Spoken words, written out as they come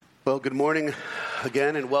Well, good morning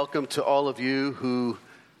again, and welcome to all of you who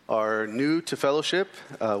are new to fellowship.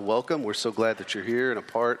 Welcome. We're so glad that you're here and a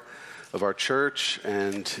part of our church.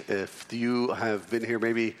 And if you have been here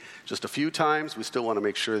maybe just a few times, we still want to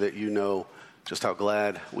make sure that you know just how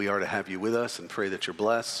glad we are to have you with us, and pray that you're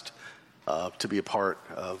blessed to be a part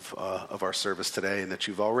of our service today, and that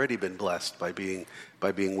you've already been blessed by being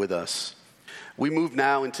with us. We move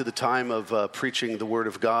now into the time of preaching the Word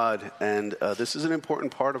of God, and this is an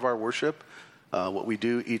important part of our worship. What we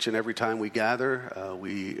do each and every time we gather,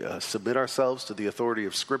 we submit ourselves to the authority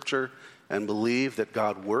of Scripture and believe that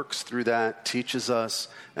God works through that, teaches us,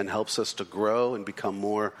 and helps us to grow and become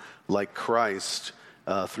more like Christ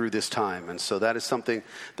through this time. And so that is something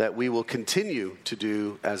that we will continue to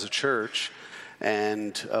do as a church.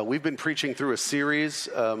 And we've been preaching through a series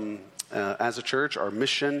as a church, our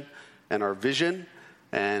mission and our vision.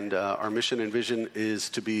 And our mission and vision is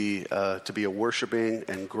to be a worshiping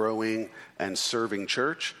and growing and serving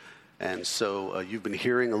church. And so you've been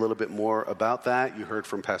hearing a little bit more about that. You heard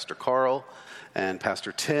from Pastor Carl and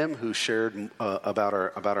Pastor Tim, who shared about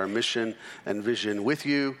our mission and vision with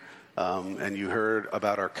you. And you heard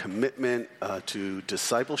about our commitment to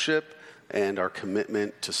discipleship and our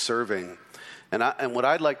commitment to serving. And what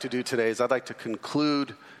I'd like to do today is I'd like to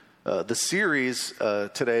conclude the series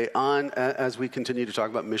today on, as we continue to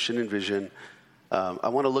talk about mission and vision. I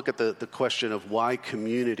want to look at the question of why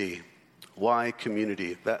community. Why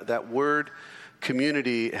community? That word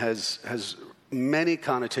community has many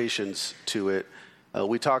connotations to it.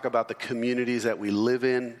 We talk about the communities that we live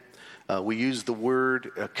in. We use the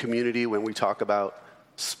word community when we talk about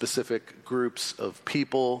specific groups of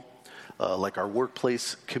people, like our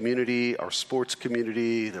workplace community, our sports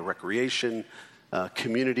community, the recreation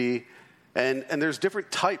community. And there's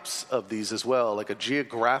different types of these as well. Like a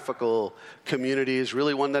geographical community is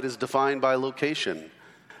really one that is defined by location.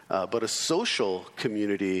 But a social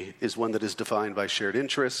community is one that is defined by shared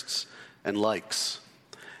interests and likes.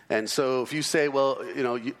 And so if you say, well,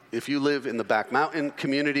 if you live in the Back Mountain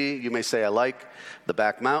community, you may say, I like the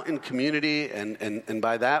Back Mountain community. And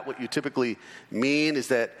by that, what you typically mean is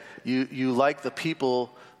that you like the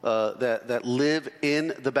people that live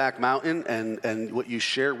in the Back Mountain, and what you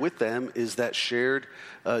share with them is that shared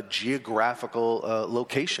geographical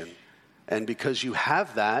location. And because you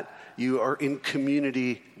have that, you are in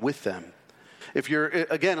community with them. If you're,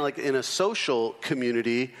 again, like in a social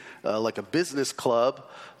community, like a business club,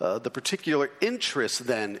 the particular interest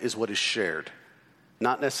then is what is shared,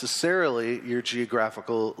 not necessarily your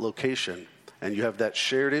geographical location. And you have that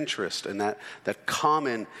shared interest and that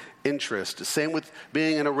common interest. The same with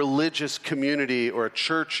being in a religious community or a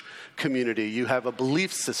church community. You have a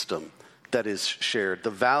belief system that is shared.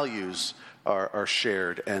 The values are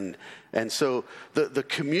shared. And so the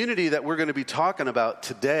community that we're going to be talking about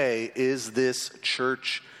today is this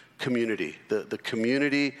church community, the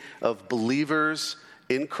community of believers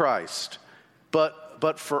in Christ.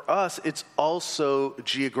 But for us, it's also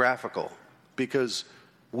geographical, because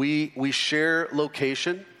we share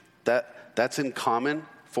location. That's in common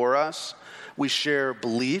for us. We share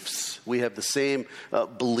beliefs. We have the same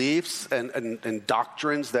beliefs and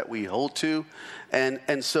doctrines that we hold to.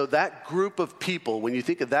 And so that group of people, when you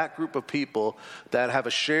think of that group of people that have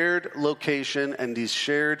a shared location and these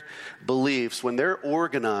shared beliefs, when they're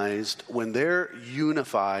organized, when they're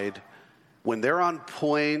unified, when they're on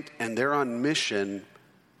point and they're on mission,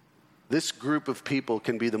 this group of people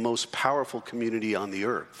can be the most powerful community on the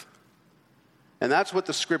earth. And that's what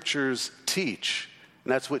the scriptures teach.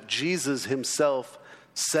 And that's what Jesus himself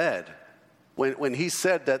said. When he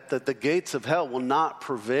said that the gates of hell will not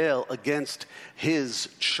prevail against his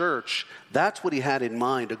church, that's what he had in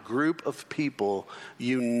mind, a group of people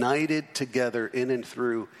united together in and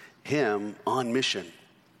through him on mission.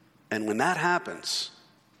 And when that happens,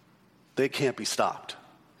 they can't be stopped.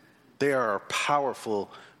 They are a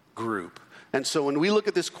powerful group. And so when we look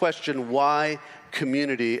at this question, why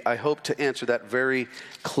community, I hope to answer that very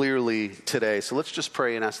clearly today. So let's just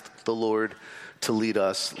pray and ask the Lord to lead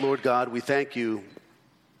us. Lord God, we thank you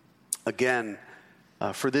again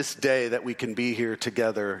for this day that we can be here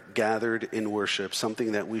together, gathered in worship,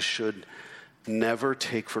 something that we should never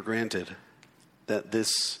take for granted, that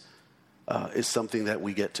this is something that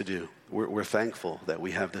we get to do. We're thankful that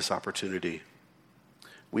we have this opportunity.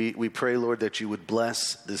 We pray, Lord, that you would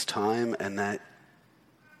bless this time and that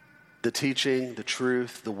the teaching, the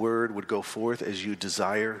truth, the word would go forth as you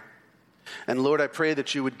desire. And Lord, I pray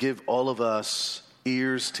that you would give all of us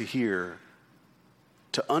ears to hear,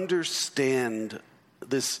 to understand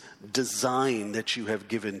this design that you have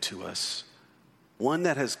given to us, one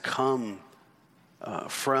that has come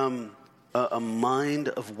from a mind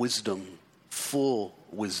of wisdom, full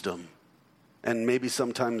wisdom. And maybe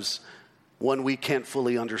sometimes one we can't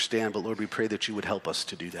fully understand, but Lord, we pray that you would help us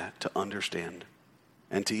to do that, to understand,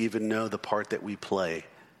 and to even know the part that we play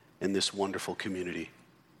in this wonderful community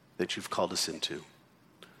that you've called us into.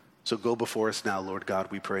 So go before us now, Lord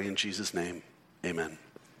God, we pray in Jesus' name. Amen.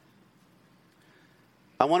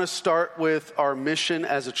 I want to start with our mission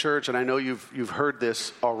as a church, and I know you've heard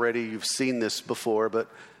this already, you've seen this before, but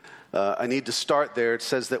I need to start there. It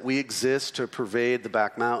says that we exist to pervade the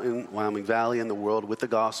Back Mountain, Wyoming Valley, and the world with the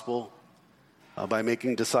gospel by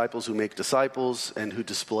making disciples who make disciples and who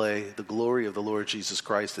display the glory of the Lord Jesus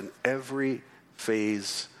Christ in every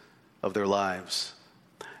phase of their lives.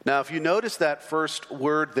 Now, if you notice that first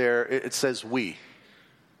word there, it says we.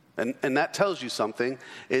 And that tells you something.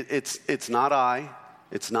 It's not I.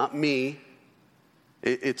 It's not me.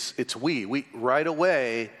 It's we. We right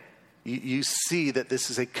away, you see that this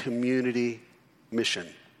is a community mission.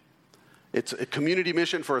 It's a community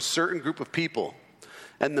mission for a certain group of people.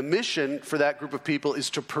 And the mission for that group of people is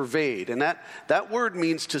to pervade. And that word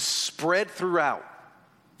means to spread throughout.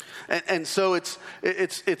 And so it's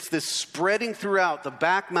this spreading throughout the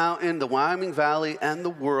Back Mountain, the Wyoming Valley, and the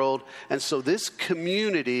world. And so this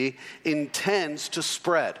community intends to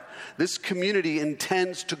spread. This community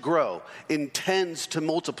intends to grow, intends to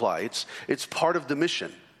multiply. It's part of the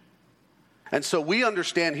mission. And so we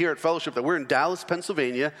understand here at Fellowship that we're in Dallas,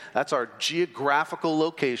 Pennsylvania. That's our geographical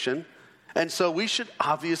location. And so we should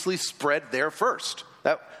obviously spread there first.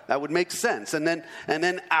 That would make sense. And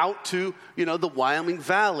then out to, the Wyoming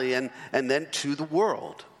Valley and then to the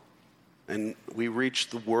world. And we reach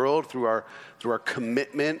the world through our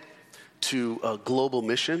commitment to global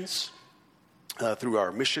missions, through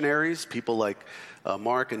our missionaries, people like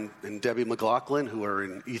Mark and Debbie McLaughlin who are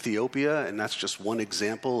in Ethiopia. And that's just one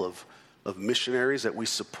example of missionaries that we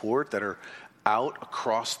support that are out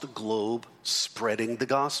across the globe spreading the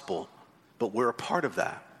gospel. But we're a part of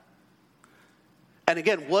that. And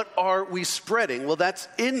again, what are we spreading? Well, that's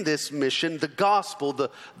in this mission, the gospel,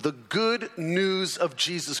 the good news of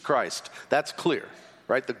Jesus Christ. That's clear,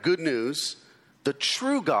 right? The good news, the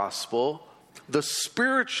true gospel, the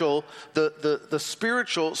spiritual, the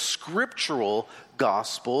spiritual, scriptural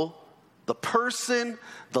gospel, the person,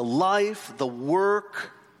 the life, the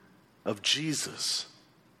work of Jesus,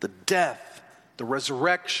 the death, the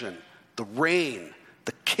resurrection, the reign,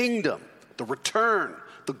 the kingdom, the return,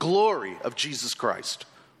 the glory of Jesus Christ.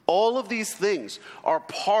 All of these things are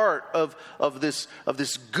part of this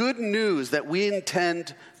good news that we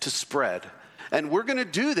intend to spread. And we're going to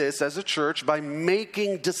do this as a church by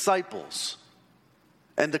making disciples.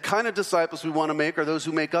 And the kind of disciples we want to make are those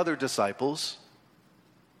who make other disciples.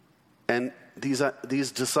 And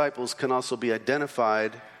these disciples can also be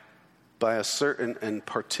identified by a certain and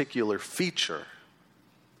particular feature.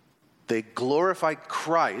 They glorify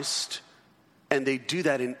Christ, and they do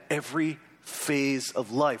that in every phase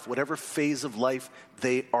of life, whatever phase of life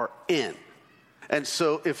they are in. And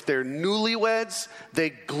so if they're newlyweds,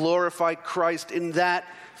 they glorify Christ in that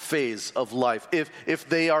phase of life. If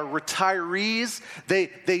they are retirees,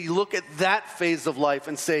 they look at that phase of life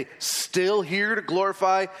and say, still here to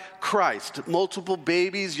glorify Christ. Multiple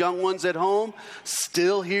babies, young ones at home,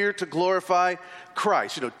 still here to glorify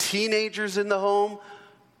Christ. Teenagers in the home,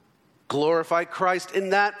 glorify Christ in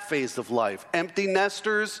that phase of life. Empty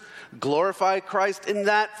nesters, glorify Christ in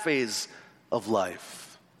that phase of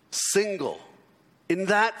life. Single, in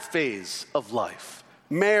that phase of life.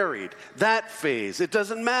 Married, that phase. It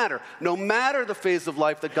doesn't matter. No matter the phase of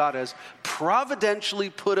life that God has providentially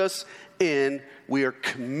put us in, we are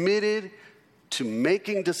committed to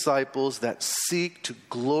making disciples that seek to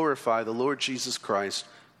glorify the Lord Jesus Christ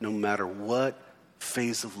no matter what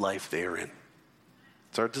phase of life they are in.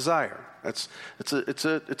 It's our desire. It's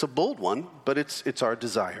a bold one, but it's our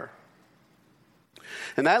desire.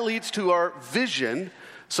 And that leads to our vision.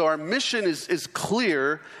 So our mission is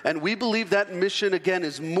clear, and we believe that mission, again,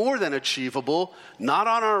 is more than achievable, not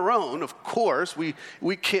on our own, of course.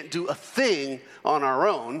 We can't do a thing on our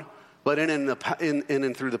own, but in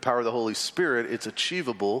and through the power of the Holy Spirit, it's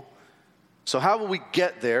achievable. So how will we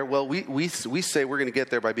get there? Well, we say we're going to get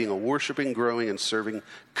there by being a worshiping, growing, and serving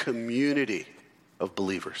community of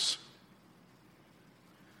believers.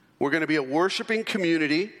 We're going to be a worshiping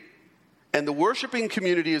community, and the worshiping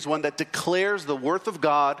community is one that declares the worth of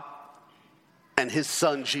God and his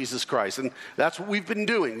son, Jesus Christ. And that's what we've been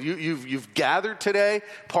doing. You've gathered today.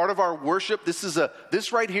 Part of our worship,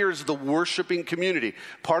 this right here is the worshiping community.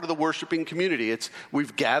 Part of the worshiping community.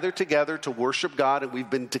 We've gathered together to worship God, and we've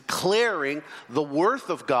been declaring the worth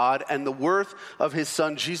of God and the worth of his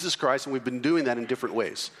son, Jesus Christ. And we've been doing that in different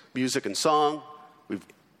ways. Music and song. We've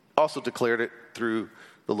also declared it through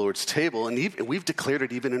the Lord's table. And we've declared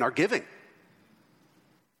it even in our giving.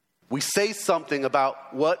 We say something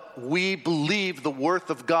about what we believe the worth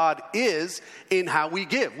of God is in how we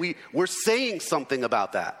give. We're saying something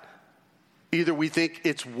about that. Either we think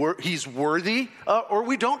he's worthy or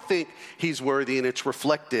we don't think he's worthy, and it's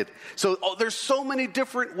reflected. So there's so many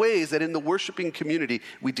different ways that in the worshiping community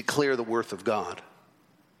we declare the worth of God.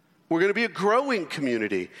 We're going to be a growing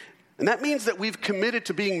community, and that means that we've committed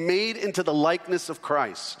to being made into the likeness of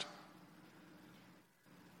Christ.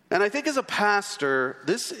 And I think as a pastor,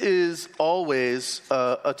 this is always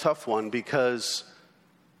a tough one because,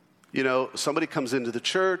 somebody comes into the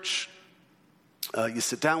church, you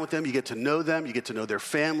sit down with them, you get to know them, you get to know their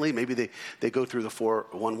family. Maybe they go through the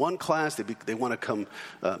 411 class, they want to come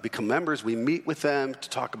become members. We meet with them to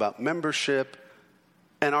talk about membership.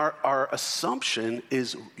 And our assumption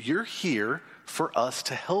is you're here for us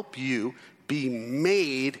to help you be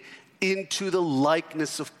made into the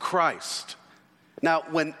likeness of Christ. Now,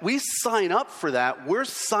 when we sign up for that, we're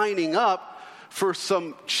signing up for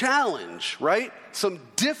some challenge, right? Some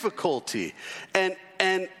difficulty. And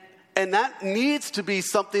that needs to be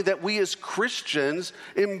something that we as Christians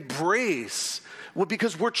embrace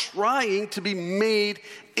because we're trying to be made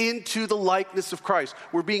into the likeness of Christ.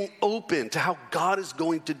 We're being open to how God is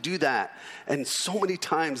going to do that. And so many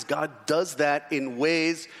times God does that in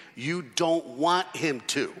ways you don't want him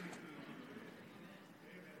to.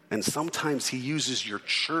 And sometimes he uses your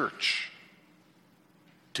church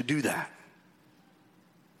to do that.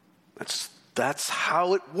 That's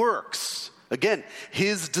how it works. Again,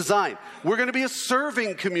 his design. We're going to be a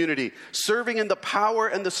serving community, serving in the power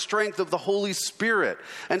and the strength of the Holy Spirit.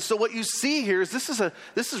 And so what you see here is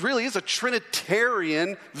this really is a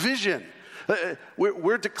Trinitarian vision.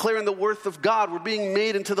 We're declaring the worth of God. We're being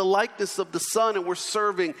made into the likeness of the Son, and we're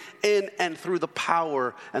serving in and through the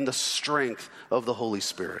power and the strength of the Holy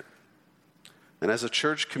Spirit. And as a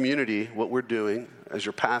church community, what we're doing as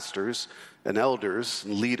your pastors and elders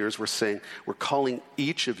and leaders, we're calling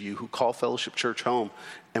each of you who call Fellowship Church home,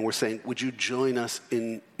 and we're saying, would you join us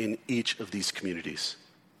in each of these communities?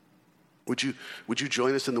 Would you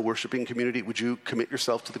join us in the worshiping community? Would you commit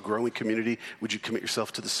yourself to the growing community? Would you commit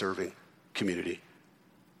yourself to the serving community?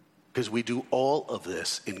 Because we do all of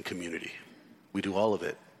this in community. We do all of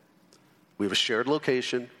it. We have a shared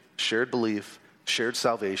location, shared belief, shared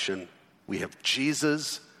salvation. We have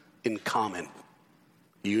Jesus in common.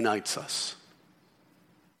 He unites us.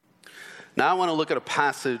 Now I want to look at a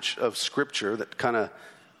passage of Scripture that kind of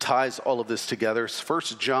ties all of this together. It's 1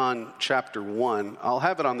 John chapter 1. I'll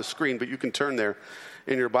have it on the screen, but you can turn there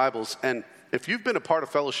in your Bibles. And if you've been a part of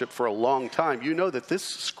Fellowship for a long time, you know that this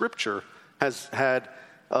Scripture has had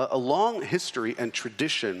a long history and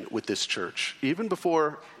tradition with this church, even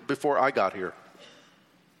before I got here.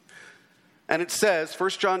 And it says, 1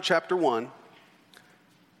 John chapter 1,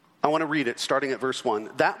 I want to read it starting at verse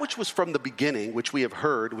 1. That which was from the beginning, which we have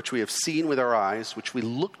heard, which we have seen with our eyes, which we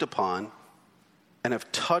looked upon and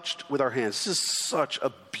have touched with our hands. This is such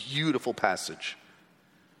a beautiful passage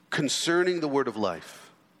concerning the word of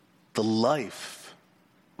life. The life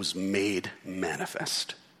was made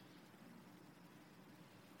manifest.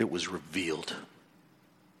 It was revealed.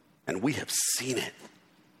 And we have seen it.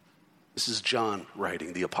 This is John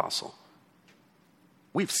writing, the apostle.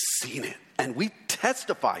 We've seen it, and we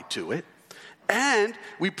testify to it, and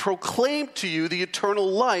we proclaim to you the eternal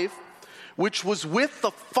life which was with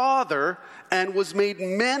the Father and was made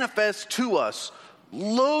manifest to us.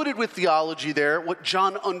 Loaded with theology there, what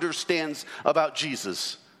John understands about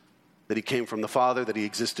Jesus. That he came from the Father, that he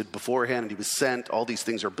existed beforehand, and he was sent. All these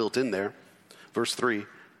things are built in there. Verse 3,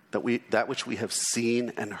 that which we have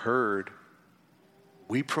seen and heard,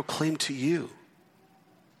 we proclaim to you,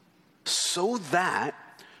 so that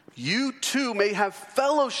you too may have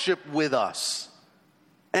fellowship with us.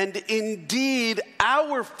 And indeed,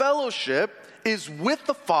 our fellowship is with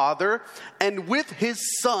the Father and with his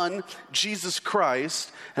Son, Jesus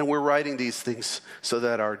Christ. And we're writing these things so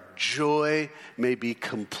that our joy may be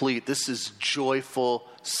complete. This is joyful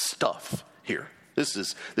stuff here. This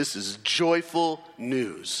is joyful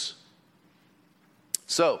news.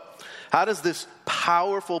 So, how does this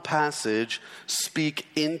powerful passage speak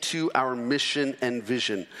into our mission and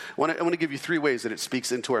vision? I want to give you 3 ways that it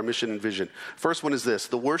speaks into our mission and vision. First one is this: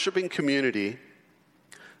 the worshiping community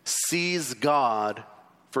sees God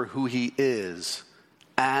for who he is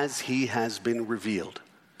as he has been revealed.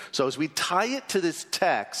 So as we tie it to this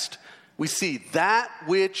text, we see that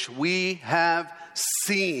which we have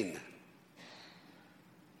seen.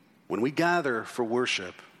 When we gather for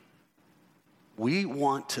worship, we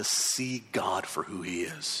want to see God for who he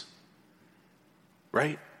is,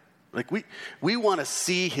 right? Like we want to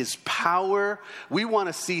see his power. We want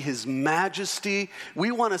to see his majesty.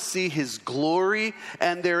 We want to see his glory.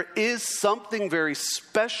 And there is something very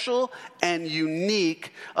special and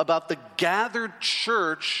unique about the gathered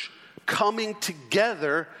church coming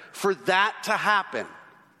together for that to happen.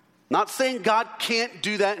 Not saying God can't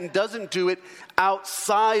do that and doesn't do it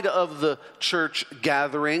outside of the church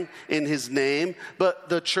gathering in his name, but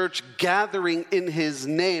the church gathering in his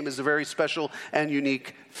name is a very special and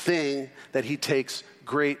unique thing that he takes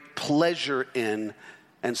great pleasure in.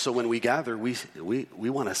 And so when we gather, we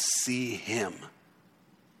want to see him,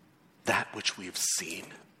 that which we have seen.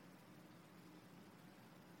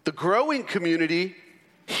 The growing community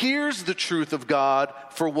hears the truth of God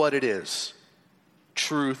for what it is,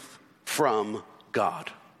 truth from God.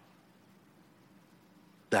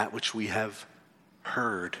 That which we have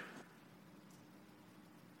heard.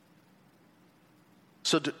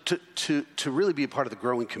 So to really be a part of the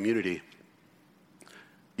growing community,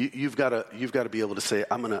 you've got to be able to say,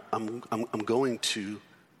 I'm going to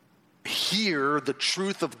hear the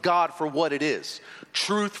truth of God for what it is,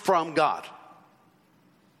 truth from God.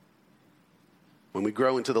 When we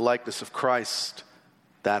grow into the likeness of Christ,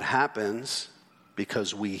 that happens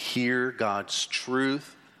because we hear God's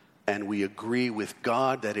truth and we agree with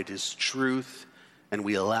God that it is truth, and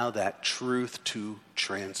we allow that truth to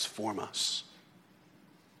transform us.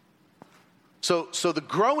 So the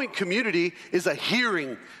growing community is a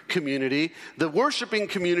hearing community. The worshiping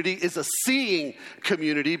community is a seeing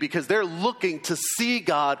community because they're looking to see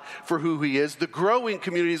God for who he is. The growing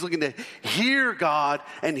community is looking to hear God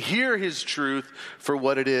and hear his truth for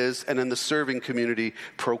what it is. And then the serving community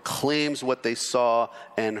proclaims what they saw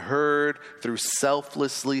and heard through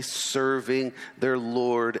selflessly serving their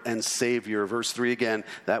Lord and Savior. Verse 3 again,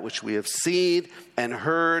 that which we have seen and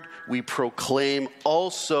heard, we proclaim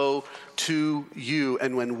also to you.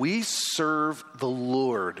 And when we serve the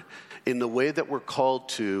Lord in the way that we're called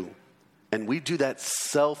to, and we do that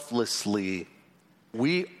selflessly,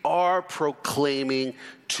 we are proclaiming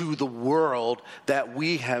to the world that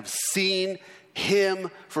we have seen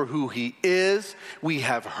him for who he is. We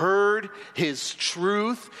have heard his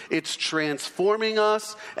truth. It's transforming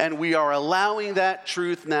us, and we are allowing that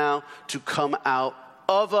truth now to come out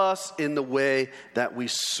of us in the way that we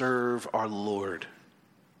serve our Lord.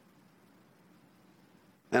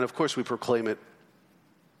 And of course, we proclaim it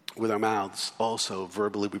with our mouths. Also,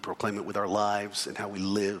 verbally, we proclaim it with our lives and how we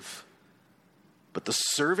live. But the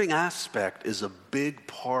serving aspect is a big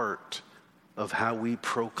part of how we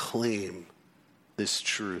proclaim this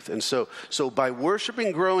truth. And so by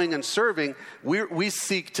worshiping, growing, and serving, we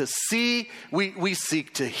seek to see, we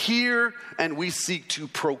seek to hear, and we seek to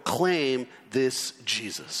proclaim this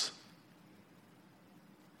Jesus.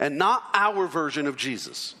 And not our version of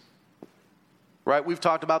Jesus. Right? We've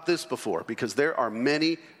talked about this before because there are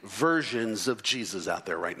many versions of Jesus out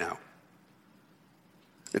there right now.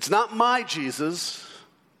 It's not my Jesus.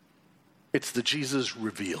 It's the Jesus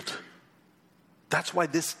revealed. That's why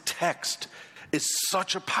this text is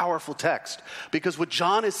such a powerful text. Because what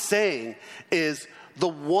John is saying is the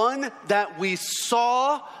one that we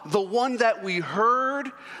saw, the one that we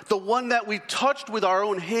heard, the one that we touched with our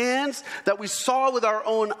own hands, that we saw with our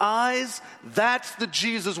own eyes, that's the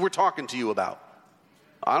Jesus we're talking to you about.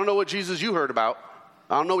 I don't know what Jesus you heard about.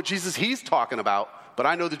 I don't know what Jesus he's talking about, but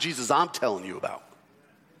I know the Jesus I'm telling you about.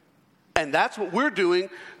 And that's what we're doing.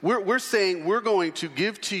 We're saying we're going to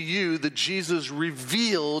give to you the Jesus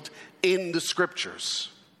revealed in the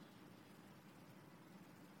scriptures.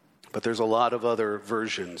 But there's a lot of other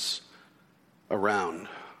versions around.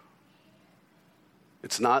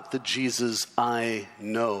 It's not the Jesus I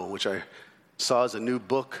know, which I saw as a new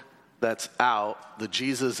book that's out, the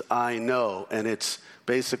Jesus I know, and it's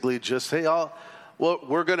basically just, hey,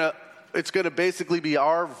 it's gonna basically be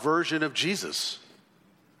our version of Jesus.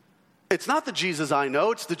 It's not the Jesus I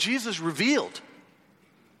know, it's the Jesus revealed.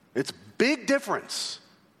 It's big difference.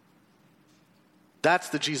 That's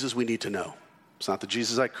the Jesus we need to know. It's not the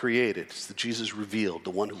Jesus I created, it's the Jesus revealed, the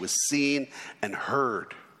one who was seen and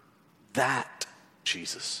heard. That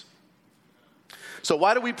Jesus. So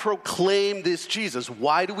why do we proclaim this Jesus?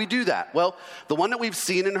 Why do we do that? Well, the one that we've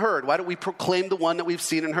seen and heard. Why do we proclaim the one that we've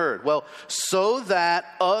seen and heard? Well, so that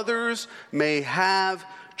others may have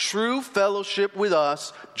true fellowship with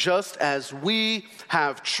us, just as we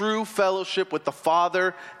have true fellowship with the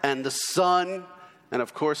Father and the Son. And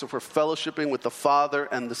of course, if we're fellowshipping with the Father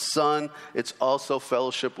and the Son, it's also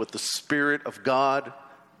fellowship with the Spirit of God.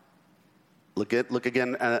 Look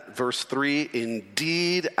again at verse 3.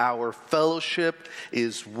 Indeed, our fellowship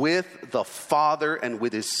is with the Father and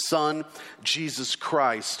with his Son, Jesus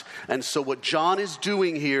Christ. And so what John is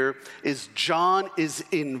doing here is John is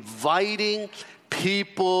inviting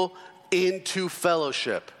people into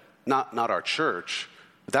fellowship. Not our church.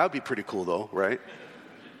 That would be pretty cool though, right?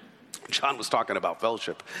 John was talking about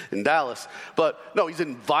fellowship in Dallas. But no, he's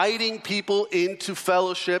inviting people into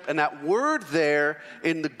fellowship. And that word there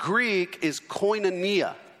in the Greek is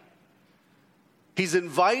koinonia. He's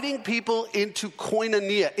inviting people into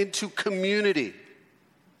koinonia, into community.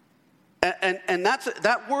 And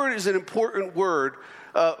that word is an important word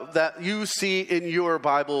that you see in your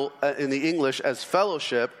Bible, in the English, as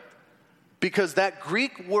fellowship. Because that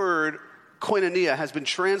Greek word koinonia has been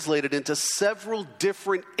translated into several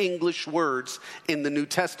different English words in the New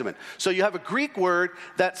Testament. So you have a Greek word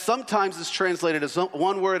that sometimes is translated as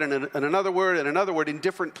one word and another word and another word in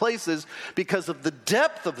different places because of the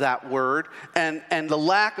depth of that word and the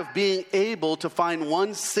lack of being able to find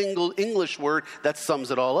one single English word that sums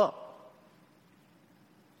it all up.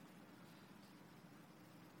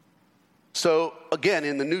 So again,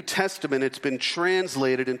 in the New Testament, it's been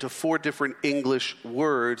translated into 4 different English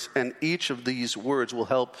words, and each of these words will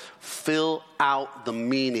help fill out the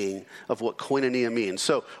meaning of what koinonia means.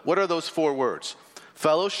 So what are those 4 words?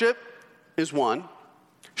 Fellowship is one,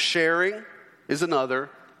 sharing is another,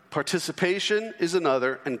 participation is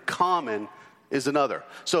another, and common is another.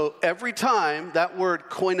 So every time that word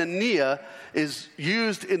koinonia is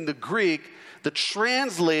used in the Greek, the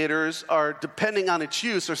translators are, depending on its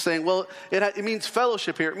use, are saying, well, it means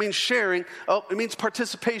fellowship here. It means sharing. Oh, it means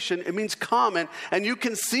participation. It means common. And you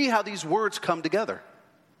can see how these words come together.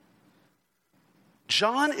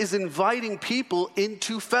 John is inviting people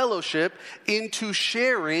into fellowship, into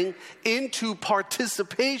sharing, into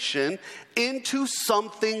participation, into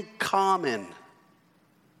something common.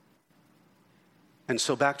 And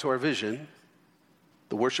so back to our vision,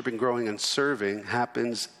 the worshiping, growing, and serving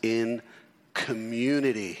happens in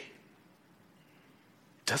community.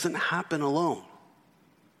 It doesn't happen alone.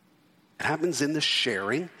 It happens in the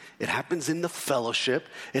sharing. It happens in the fellowship.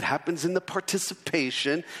 It happens in the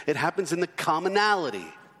participation. It happens in the commonality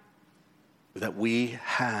that we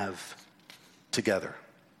have together.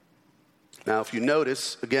 Now, if you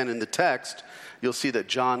notice, again in the text, you'll see that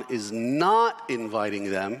John is not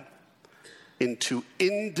inviting them into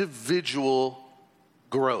individual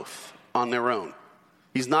growth on their own.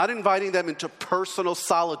 He's not inviting them into personal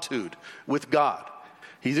solitude with God.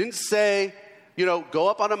 He didn't say, go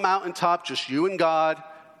up on a mountaintop, just you and God,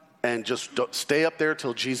 and just stay up there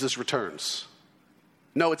till Jesus returns.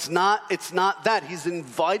 No, it's not that. He's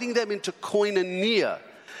inviting them into koinonia.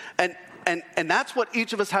 And that's what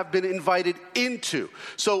each of us have been invited into.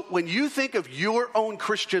 So when you think of your own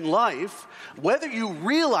Christian life, whether you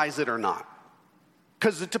realize it or not,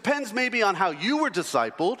 because it depends maybe on how you were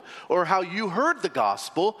discipled or how you heard the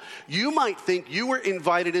gospel, you might think you were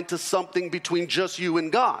invited into something between just you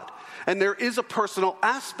and God. And there is a personal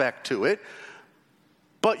aspect to it,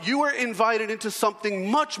 but you were invited into something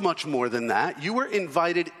much, much more than that. You were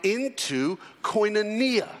invited into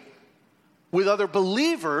koinonia with other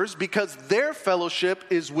believers because their fellowship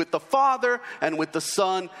is with the Father and with the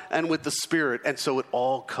Son and with the Spirit. And so it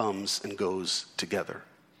all comes and goes together.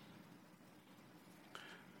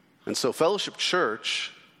 And so Fellowship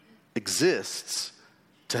Church exists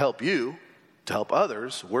to help you, to help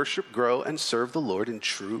others, worship, grow, and serve the Lord in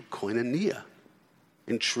true koinonia,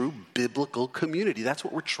 in true biblical community. That's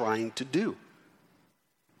what we're trying to do.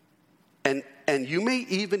 And you may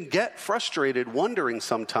even get frustrated wondering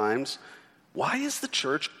sometimes, why is the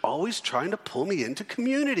church always trying to pull me into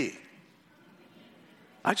community?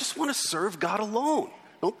 I just want to serve God alone.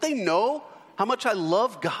 Don't they know how much I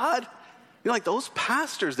love God? Like those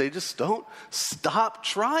pastors, they just don't stop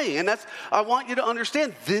trying. And I want you to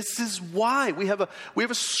understand, this is why we have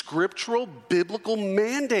a scriptural biblical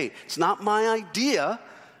mandate. It's not my idea.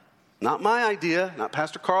 Not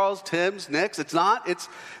Pastor Carl's, Tim's, Nick's. It's not.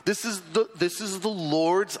 This is the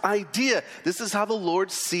Lord's idea. This is how the Lord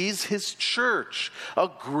sees his church. A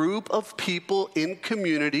group of people in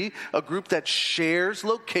community, a group that shares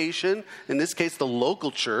location, in this case the local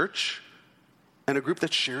church, and a group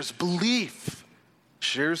that shares belief,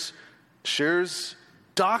 shares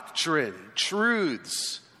doctrine,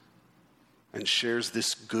 truths, and shares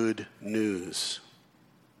this good news.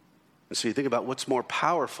 And so you think about what's more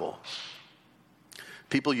powerful,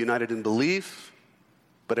 People united in belief,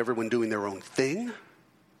 but everyone doing their own thing?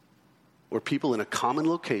 Or people in a common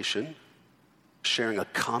location, sharing a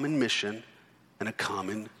common mission and a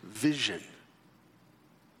common vision?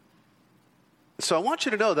 So I want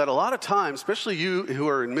you to know that a lot of times, especially you who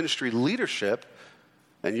are in ministry leadership,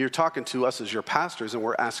 and you're talking to us as your pastors and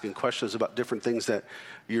we're asking questions about different things that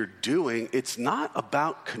you're doing, it's not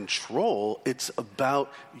about control, it's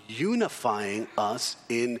about unifying us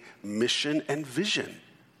in mission and vision,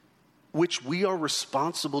 which we are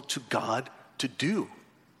responsible to God to do.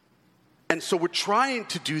 And so we're trying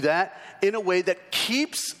to do that in a way that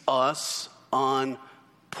keeps us on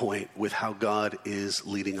point with how God is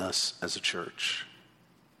leading us as a church.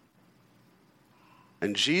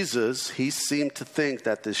 And Jesus, he seemed to think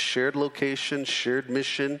that this shared location, shared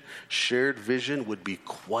mission, shared vision would be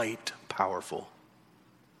quite powerful.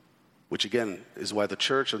 Which again is why the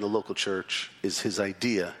church and the local church is his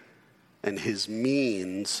idea and his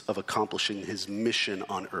means of accomplishing his mission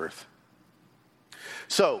on earth.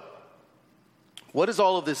 So, what does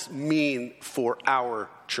all of this mean for our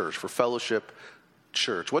church, for Fellowship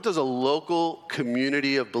Church? What does a local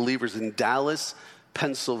community of believers in Dallas,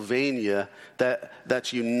 Pennsylvania,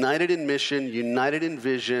 that's united in mission, united in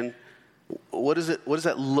vision, what does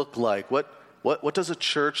that look like? What does a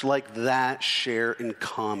church like that share in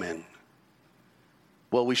common?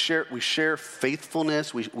 Well, we share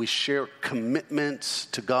faithfulness, we share commitments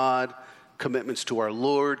to God, commitments to our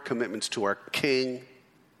Lord, commitments to our King.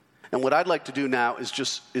 And what I'd like to do now is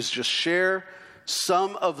just share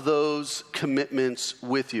some of those commitments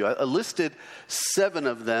with you. I listed 7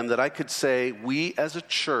 of them that I could say we as a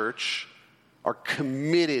church are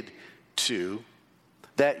committed to,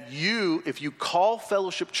 that you, if you call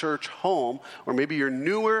Fellowship Church home, or maybe you're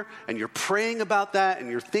newer and you're praying about that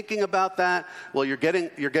and you're thinking about that, well, you're getting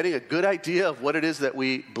a good idea of what it is that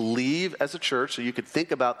we believe as a church, so you could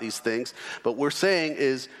think about these things. But what we're saying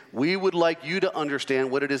is we would like you to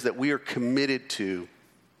understand what it is that we are committed to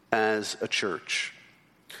as a church.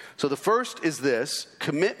 So the first is this: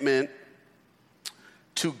 commitment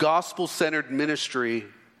to gospel-centered ministry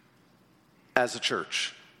as a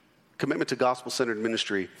church. Commitment to gospel-centered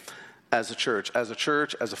ministry as a church. As a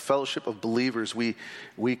church, as a fellowship of believers, we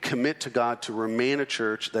commit to God to remain a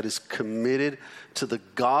church that is committed to the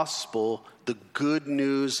gospel, the good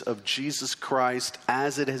news of Jesus Christ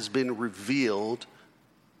as it has been revealed.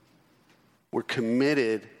 We're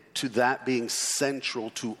committed to that being central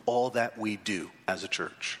to all that we do as a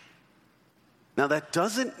church. Now, that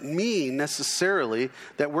doesn't mean necessarily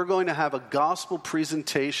that we're going to have a gospel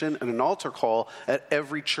presentation and an altar call at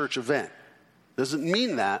every church event. Doesn't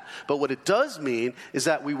mean that, but what it does mean is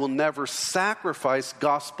that we will never sacrifice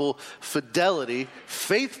gospel fidelity,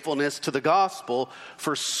 faithfulness to the gospel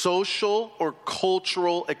for social or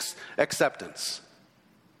cultural acceptance.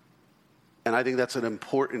 And I think that's an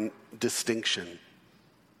important distinction,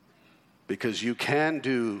 because you can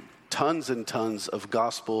do tons and tons of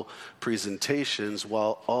gospel presentations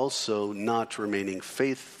while also not remaining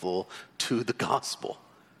faithful to the gospel.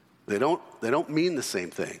 They don't mean the same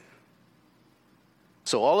thing.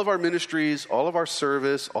 So all of our ministries, all of our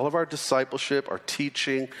service, all of our discipleship, our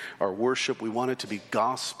teaching, our worship, we want it to be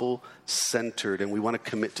gospel-centered, and we want to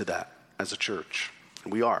commit to that as a church.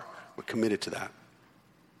 And we are. We're committed to that.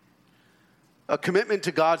 A commitment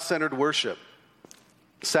to God-centered worship.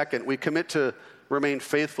 Second, we commit to remain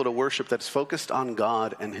faithful to worship that's focused on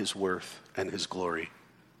God and his worth and his glory.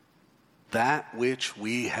 That which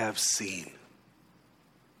we have seen.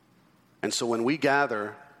 And so when we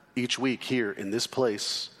gather each week here in this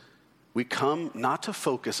place, we come not to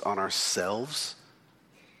focus on ourselves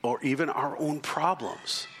or even our own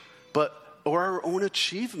problems, or our own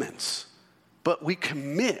achievements, but we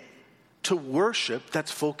commit to worship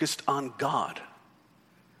that's focused on God,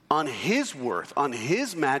 on his worth, on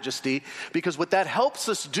his majesty, because what that helps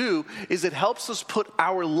us do is it helps us put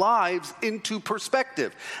our lives into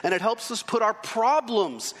perspective, and it helps us put our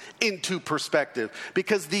problems into perspective,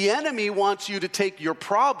 because the enemy wants you to take your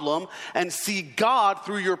problem and see God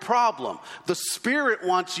through your problem. The Spirit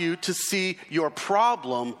wants you to see your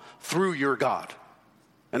problem through your God.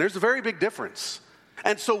 And there's a very big difference.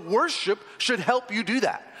 And so worship should help you do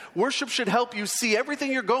that. Worship should help you see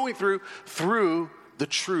everything you're going through the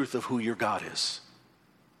truth of who your God is,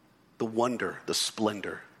 the wonder, the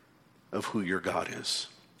splendor of who your God is.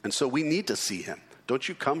 And so we need to see him. Don't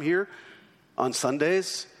you come here on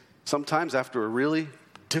Sundays, sometimes after a really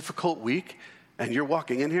difficult week, and you're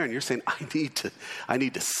walking in here and you're saying, I need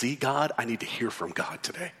to see God, I need to hear from God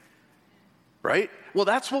today. Right? Well,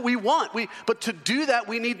 that's what we want. But to do that,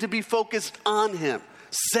 we need to be focused on him,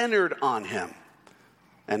 centered on him.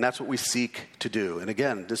 And that's what we seek to do. And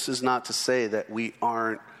again, this is not to say that we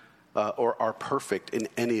aren't or are perfect in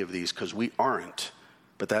any of these, because we aren't.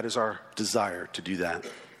 But that is our desire to do that.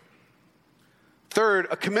 Third,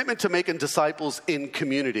 a commitment to making disciples in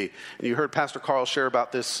community. And you heard Pastor Carl share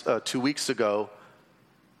about this 2 weeks ago.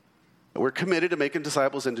 We're committed to making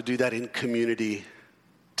disciples and to do that in community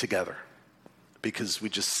together, because we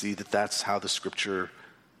just see that that's how the scripture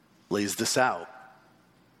lays this out.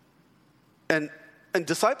 And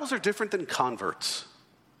disciples are different than converts.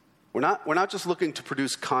 We're not just looking to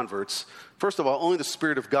produce converts. First of all, only the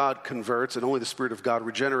Spirit of God converts, and only the Spirit of God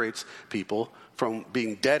regenerates people from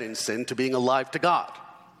being dead in sin to being alive to God.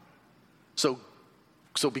 So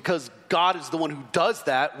because God is the one who does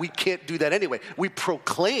that, we can't do that anyway. We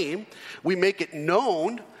proclaim, we make it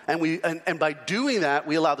known, and by doing that,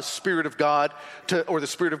 we allow the Spirit of God the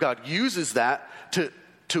Spirit of God uses that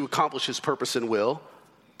to accomplish his purpose and will.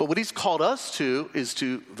 But what he's called us to is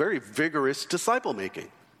to very vigorous disciple making.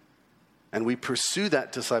 And we pursue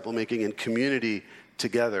that disciple making in community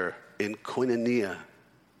together, in koinonia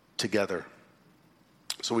together.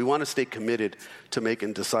 So we want to stay committed to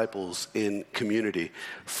making disciples in community.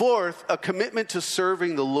 Fourth, a commitment to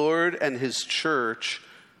serving the Lord and his church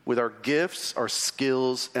with our gifts, our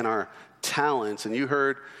skills, and our talents. And you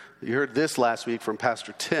heard this last week from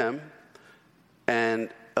Pastor Tim, and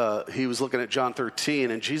he was looking at John 13,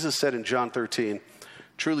 and Jesus said in John 13,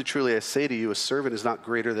 "Truly, truly, I say to you, a servant is not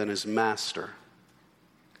greater than his master."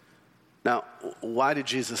 Now, why did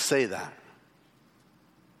Jesus say that?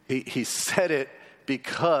 He said it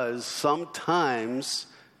because sometimes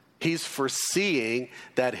he's foreseeing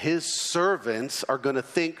that his servants are going to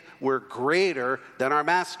think we're greater than our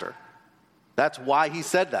master. That's why he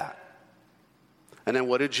said that. And then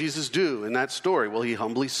what did Jesus do in that story? Well, he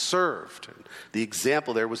humbly served. The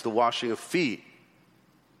example there was the washing of feet.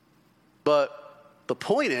 But the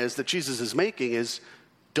point is that Jesus is making is,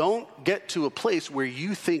 don't get to a place where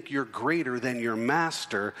you think you're greater than your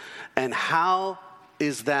master. And how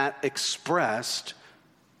is that expressed?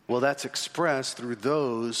 Well, that's expressed through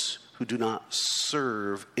those who do not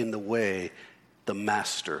serve in the way the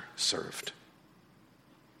master served.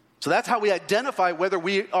 So that's how we identify whether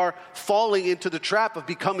we are falling into the trap of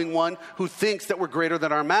becoming one who thinks that we're greater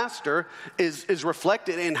than our master is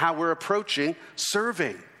reflected in how we're approaching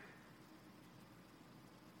serving.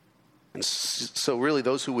 And so really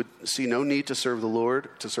those who would see no need to serve the Lord,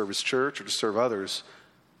 to serve his church, or to serve others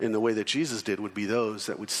in the way that Jesus did would be those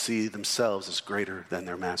that would see themselves as greater than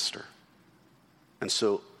their master. And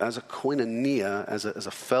so as a koinonia, as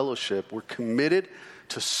a fellowship, we're committed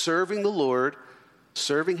to serving the Lord,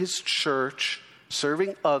 serving his church,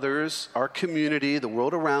 serving others, our community, the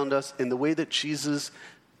world around us, in the way that Jesus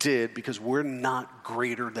did, because we're not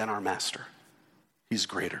greater than our master. He's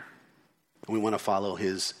greater. And we want to follow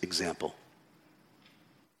his example.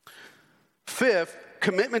 Fifth,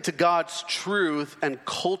 commitment to God's truth and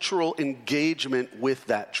cultural engagement with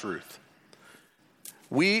that truth.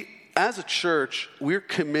 We, as a church, we're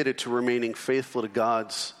committed to remaining faithful to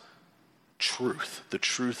God's truth, the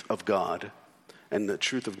truth of God, and the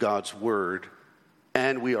truth of God's word.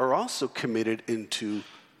 And we are also committed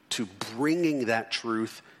to bringing that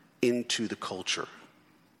truth into the culture.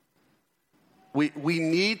 We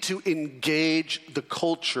need to engage the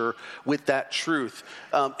culture with that truth.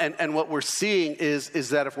 And what we're seeing is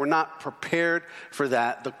that if we're not prepared for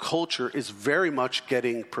that, the culture is very much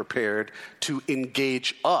getting prepared to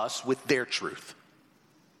engage us with their truth.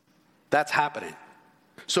 That's happening.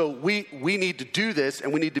 So we need to do this,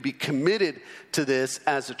 and we need to be committed to this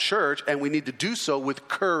as a church, and we need to do so with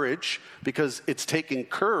courage, because it's taking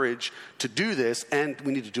courage to do this, and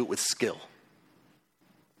we need to do it with skill.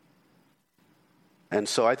 And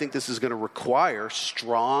so I think this is going to require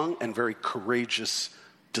strong and very courageous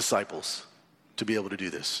disciples to be able to do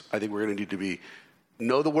this. I think we're going to need to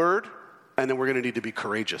know the word, and then we're going to need to be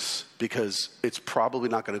courageous, because it's probably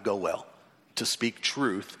not going to go well to speak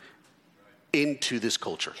truth into this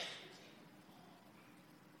culture.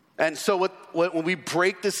 And so when we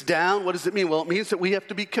break this down, what does it mean? Well, it means that we have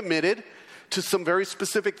to be committed to some very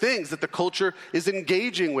specific things that the culture is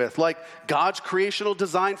engaging with, like God's creational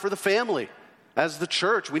design for the family. As the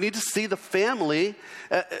church, we need to see the family,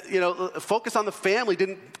 focus on the family,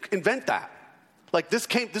 didn't invent that. Like this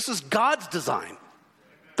is God's design,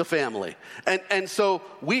 the family. And so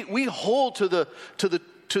we hold to the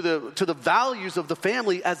values of the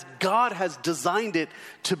family as God has designed it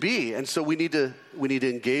to be. And so we need to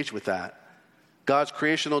engage with that. God's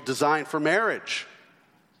creational design for marriage.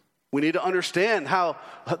 We need to understand how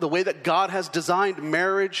the way that God has designed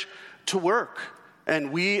marriage to work.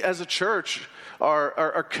 And we as a church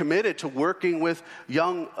are committed to working with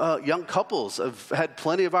young couples. I've had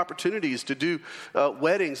plenty of opportunities to do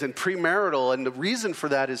weddings and premarital. And the reason for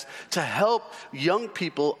that is to help young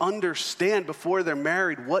people understand before they're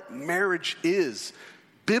married what marriage is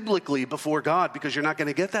biblically before God, because you're not going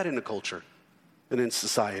to get that in the culture and in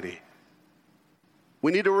society.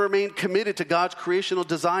 We need to remain committed to God's creational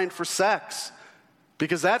design for sex,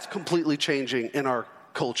 because that's completely changing in our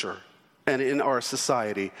culture and in our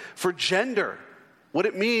society. For gender, what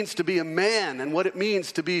it means to be a man and what it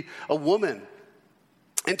means to be a woman.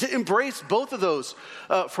 And to embrace both of those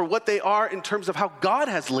for what they are in terms of how God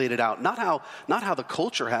has laid it out, not how the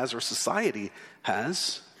culture has or society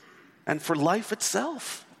has. And for life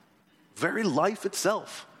itself, very life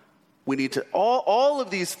itself. We need to, all of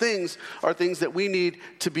these things are things that we need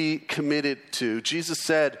to be committed to. Jesus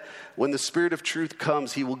said, when the Spirit of truth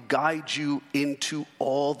comes, he will guide you into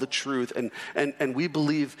all the truth. And we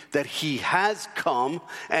believe that he has come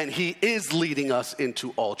and he is leading us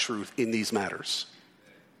into all truth in these matters.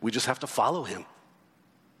 We just have to follow him.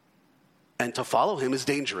 And to follow him is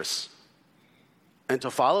dangerous. And to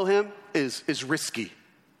follow him is risky.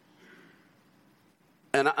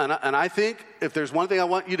 And I think if there's one thing I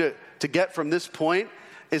want you to get from this point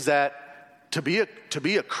is that to be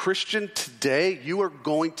a Christian today, you are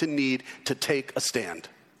going to need to take a stand.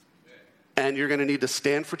 And you're going to need to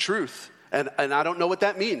stand for truth. And I don't know what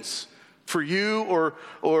that means for you or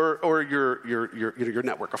your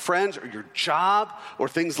network of friends or your job or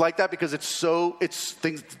things like that, because it's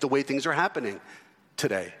the way things are happening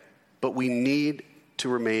today. But we need to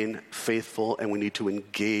remain faithful and we need to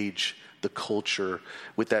engage the culture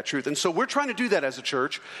with that truth. And so we're trying to do that as a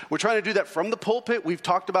church. We're trying to do that from the pulpit. We've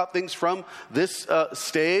talked about things from this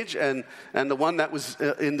stage and the one that was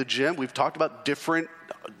in the gym. We've talked about different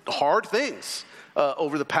hard things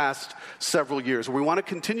over the past several years. We want to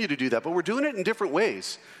continue to do that, but we're doing it in different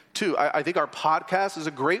ways too. I think our podcast is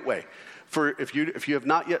a great way. For if you have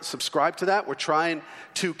not yet subscribed to that, we're trying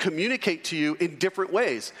to communicate to you in different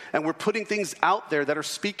ways. And we're putting things out there that are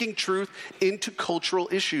speaking truth into cultural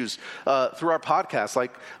issues through our podcast,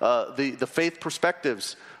 like the Faith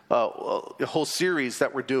Perspectives, a whole series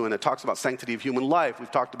that we're doing that talks about sanctity of human life.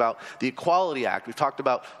 We've talked about the Equality Act. We've talked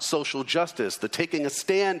about social justice, the Taking a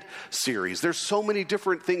Stand series. There's so many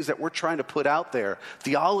different things that we're trying to put out there,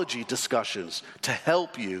 theology discussions to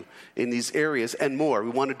help you in these areas and more. We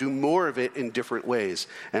want to do more of it in different ways,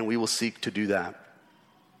 and we will seek to do that.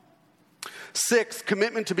 6,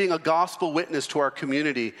 commitment to being a gospel witness to our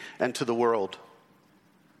community and to the world.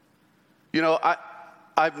 You know,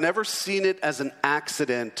 I've never seen it as an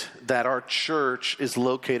accident that our church is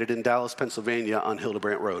located in Dallas, Pennsylvania on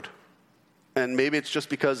Hildebrandt Road. And maybe it's just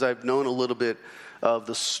because I've known a little bit of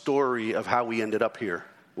the story of how we ended up here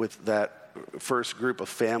with that first group of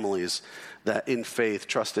families that in faith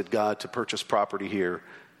trusted God to purchase property here.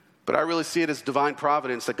 But I really see it as divine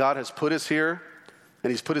providence that God has put us here,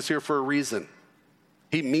 and he's put us here for a reason.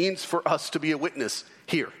 He means for us to be a witness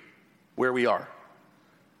here, where we are.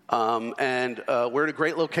 And we're at a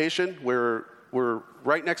great location. We're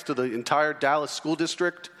right next to the entire Dallas school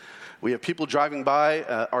district. We have people driving by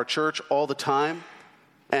our church all the time.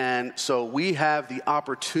 And so we have the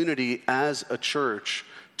opportunity as a church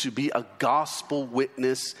to be a gospel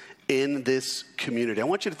witness in this community. I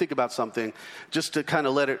want you to think about something just to kind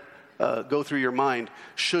of let it go through your mind.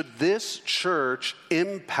 Should this church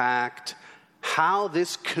impact how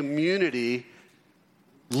this community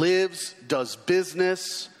lives, does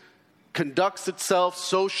business, conducts itself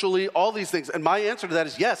socially, all these things? And my answer to that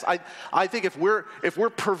is yes. I think if we're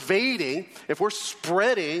pervading, if we're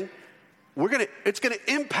spreading, it's gonna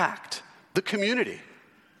impact the community.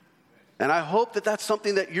 And I hope that that's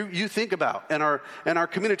something that you think about in our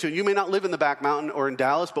community. And you may not live in the Back Mountain or in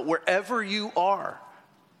Dallas, but wherever you are,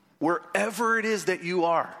 wherever it is that you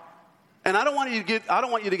are. And I don't want you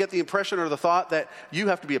to get the impression or the thought that you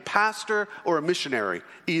have to be a pastor or a missionary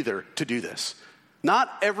either to do this.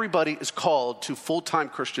 Not everybody is called to full-time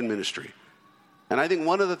Christian ministry. And I think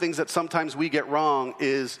one of the things that sometimes we get wrong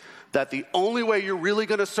is that the only way you're really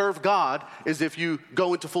going to serve God is if you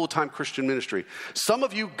go into full-time Christian ministry. Some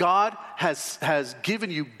of you, God has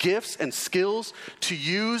given you gifts and skills to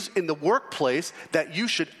use in the workplace that you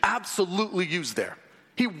should absolutely use there.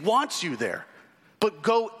 He wants you there. But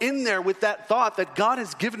go in there with that thought that God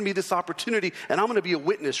has given me this opportunity and I'm going to be a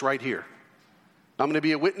witness right here. I'm going to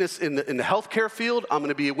be a witness in the healthcare field. I'm going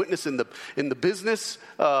to be a witness in the business,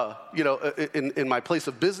 in my place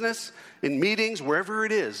of business, in meetings, wherever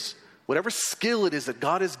it is, whatever skill it is that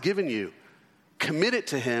God has given you, commit it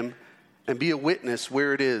to Him and be a witness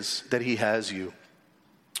where it is that He has you.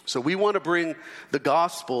 So we want to bring the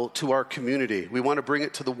gospel to our community. We want to bring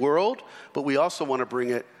it to the world, but we also want to bring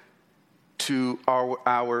it to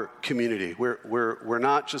our community. We're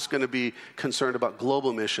not just going to be concerned about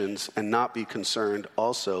global missions and not be concerned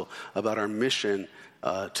also about our mission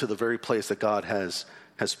to the very place that God has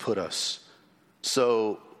put us.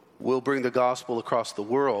 So we'll bring the gospel across the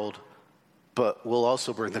world, but we'll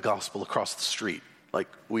also bring the gospel across the street. Like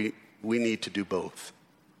we need to do both.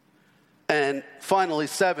 And finally,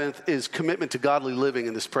 seventh is commitment to godly living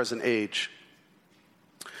in this present age.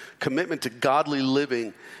 Commitment to godly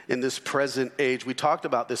living in this present age. We talked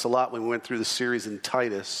about this a lot when we went through the series in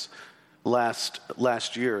Titus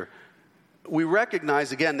last year. We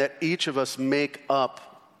recognize, again, that each of us make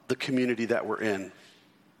up the community that we're in.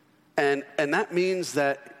 And that means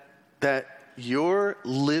that you're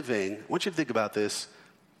living, I want you to think about this,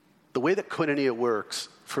 the way that koinonia works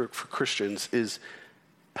for Christians is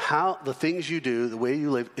how the things you do, the way you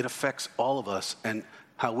live, it affects all of us, and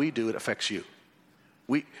how we do it affects you.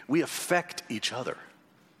 We affect each other.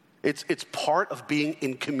 It's part of being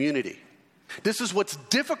in community. This is what's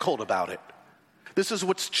difficult about it. This is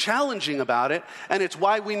what's challenging about it, and it's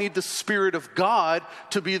why we need the Spirit of God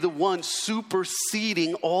to be the one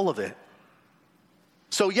superseding all of it.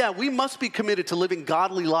 So yeah, we must be committed to living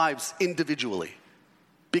godly lives individually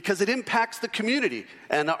because it impacts the community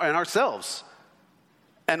and ourselves.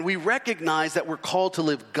 And we recognize that we're called to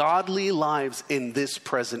live godly lives in this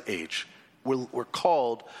present age. We're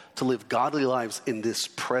called to live godly lives in this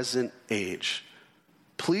present age.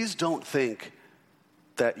 Please don't think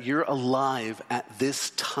that you're alive at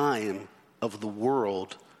this time of the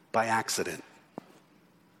world by accident.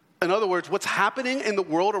 In other words, what's happening in the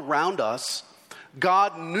world around us,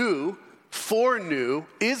 God knew, foreknew,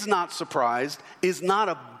 is not surprised, is not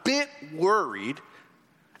a bit worried,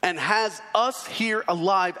 and has us here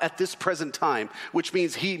alive at this present time, which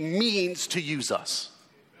means he means to use us.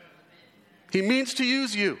 He means to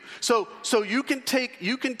use you. So you can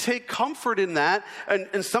take comfort in that.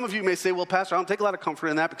 And some of you may say, well, Pastor, I don't take a lot of comfort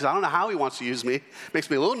in that because I don't know how he wants to use me. It makes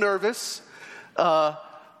me a little nervous.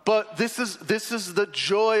 But this is the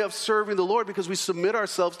joy of serving the Lord because we submit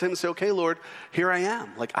ourselves to him and say, okay, Lord, here I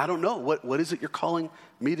am. Like, I don't know. What is it you're calling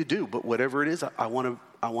me to do? But whatever it is, I want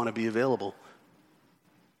to be available.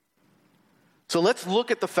 So let's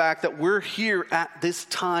look at the fact that we're here at this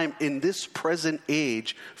time in this present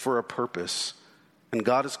age for a purpose. And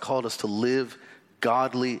God has called us to live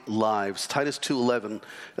godly lives. Titus 2:11,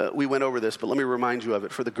 we went over this, but let me remind you of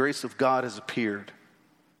it. For the grace of God has appeared.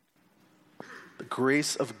 The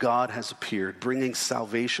grace of God has appeared, bringing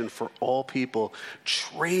salvation for all people,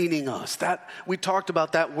 training us. That we talked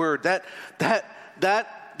about that word.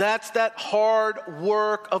 That's that hard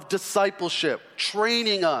work of discipleship,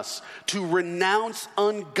 training us to renounce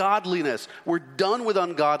ungodliness. We're done with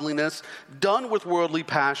ungodliness, done with worldly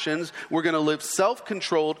passions. We're going to live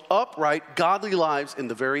self-controlled, upright, godly lives in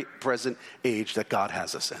the very present age that God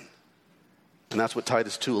has us in. And that's what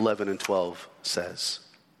Titus 2:11 and 12 says.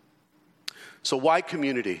 So why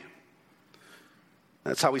community?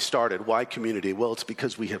 That's how we started. Why community? Well, it's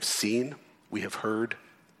because we have seen, we have heard,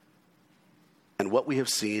 and what we have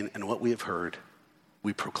seen and what we have heard,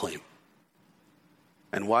 we proclaim.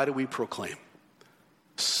 And why do we proclaim?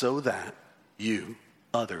 So that you,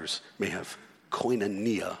 others, may have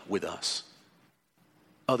koinonia with us.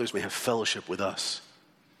 Others may have fellowship with us.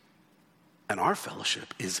 And our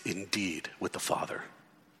fellowship is indeed with the Father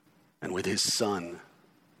and with his Son,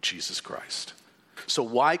 Jesus Christ. So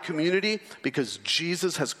why community? Because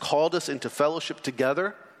Jesus has called us into fellowship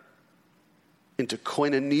together, into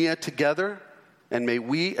koinonia together. And may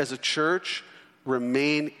we as a church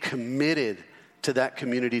remain committed to that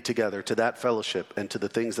community together, to that fellowship, and to the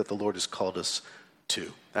things that the Lord has called us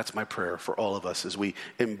to. That's my prayer for all of us as we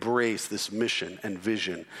embrace this mission and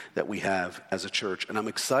vision that we have as a church. And I'm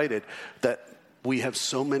excited that we have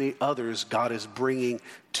so many others God is bringing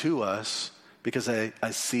to us because I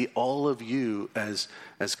see all of you as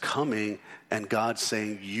coming and God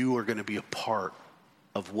saying you are going to be a part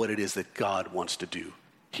of what it is that God wants to do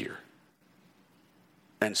here.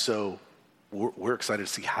 And so we're excited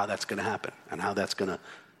to see how that's going to happen and how that's going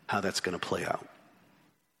to play out.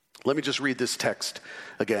 Let me just read this text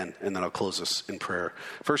again, and then I'll close this in prayer.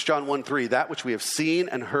 1 John 1:3, that which we have seen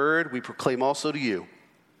and heard, we proclaim also to you,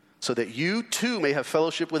 so that you too may have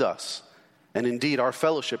fellowship with us. And indeed, our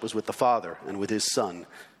fellowship is with the Father and with his Son,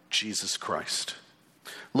 Jesus Christ.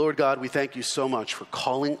 Lord God, we thank you so much for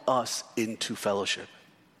calling us into fellowship.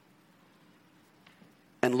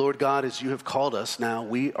 And Lord God, as you have called us, now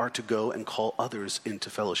we are to go and call others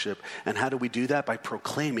into fellowship. And how do we do that? By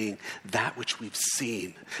proclaiming that which we've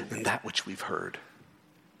seen and that which we've heard.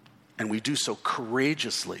 And we do so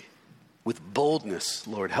courageously, with boldness.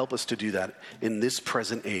 Lord, help us to do that in this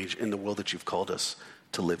present age, in the world that you've called us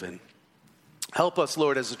to live in. Help us,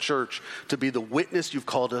 Lord, as a church, to be the witness you've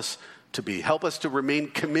called us to be. Help us to remain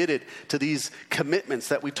committed to these commitments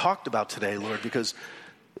that we talked about today, Lord, because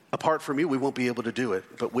apart from you, we won't be able to do it.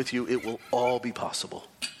 But with you, it will all be possible.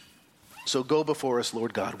 So go before us,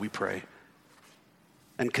 Lord God, we pray,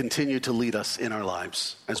 and continue to lead us in our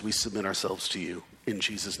lives as we submit ourselves to you. In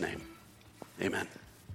Jesus' name, amen.